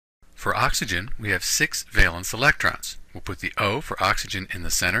For oxygen, we have 6 valence electrons. We'll put the O for oxygen in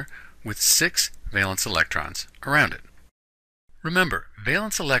the center with 6 valence electrons around it. Remember,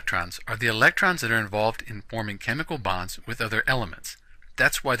 valence electrons are the electrons that are involved in forming chemical bonds with other elements.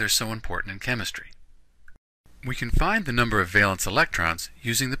 That's why they're so important in chemistry. We can find the number of valence electrons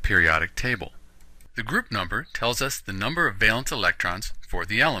using the periodic table. The group number tells us the number of valence electrons for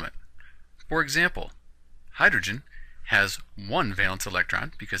the element. For example, hydrogen has 1 valence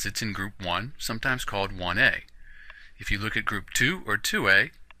electron because it's in group 1, sometimes called 1a. If you look at group 2 or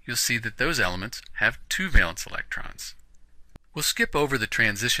 2a, you'll see that those elements have 2 valence electrons. We'll skip over the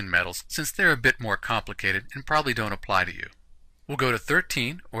transition metals since they're a bit more complicated and probably don't apply to you. We'll go to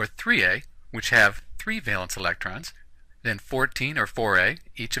 13 or 3a, which have 3 valence electrons, then 14 or 4a,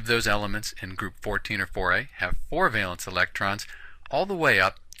 each of those elements in group 14 or 4a have 4 valence electrons, all the way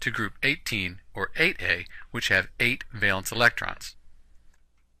up to group 18 or 8a, which have 8 valence electrons.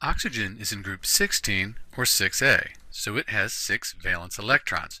 Oxygen is in group 16 or 6a, so it has 6 valence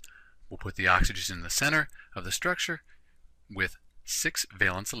electrons. We'll put the oxygen in the center of the structure with 6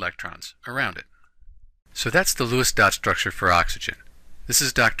 valence electrons around it. So that's the Lewis dot structure for oxygen. This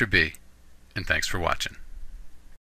is Dr. B, and thanks for watching.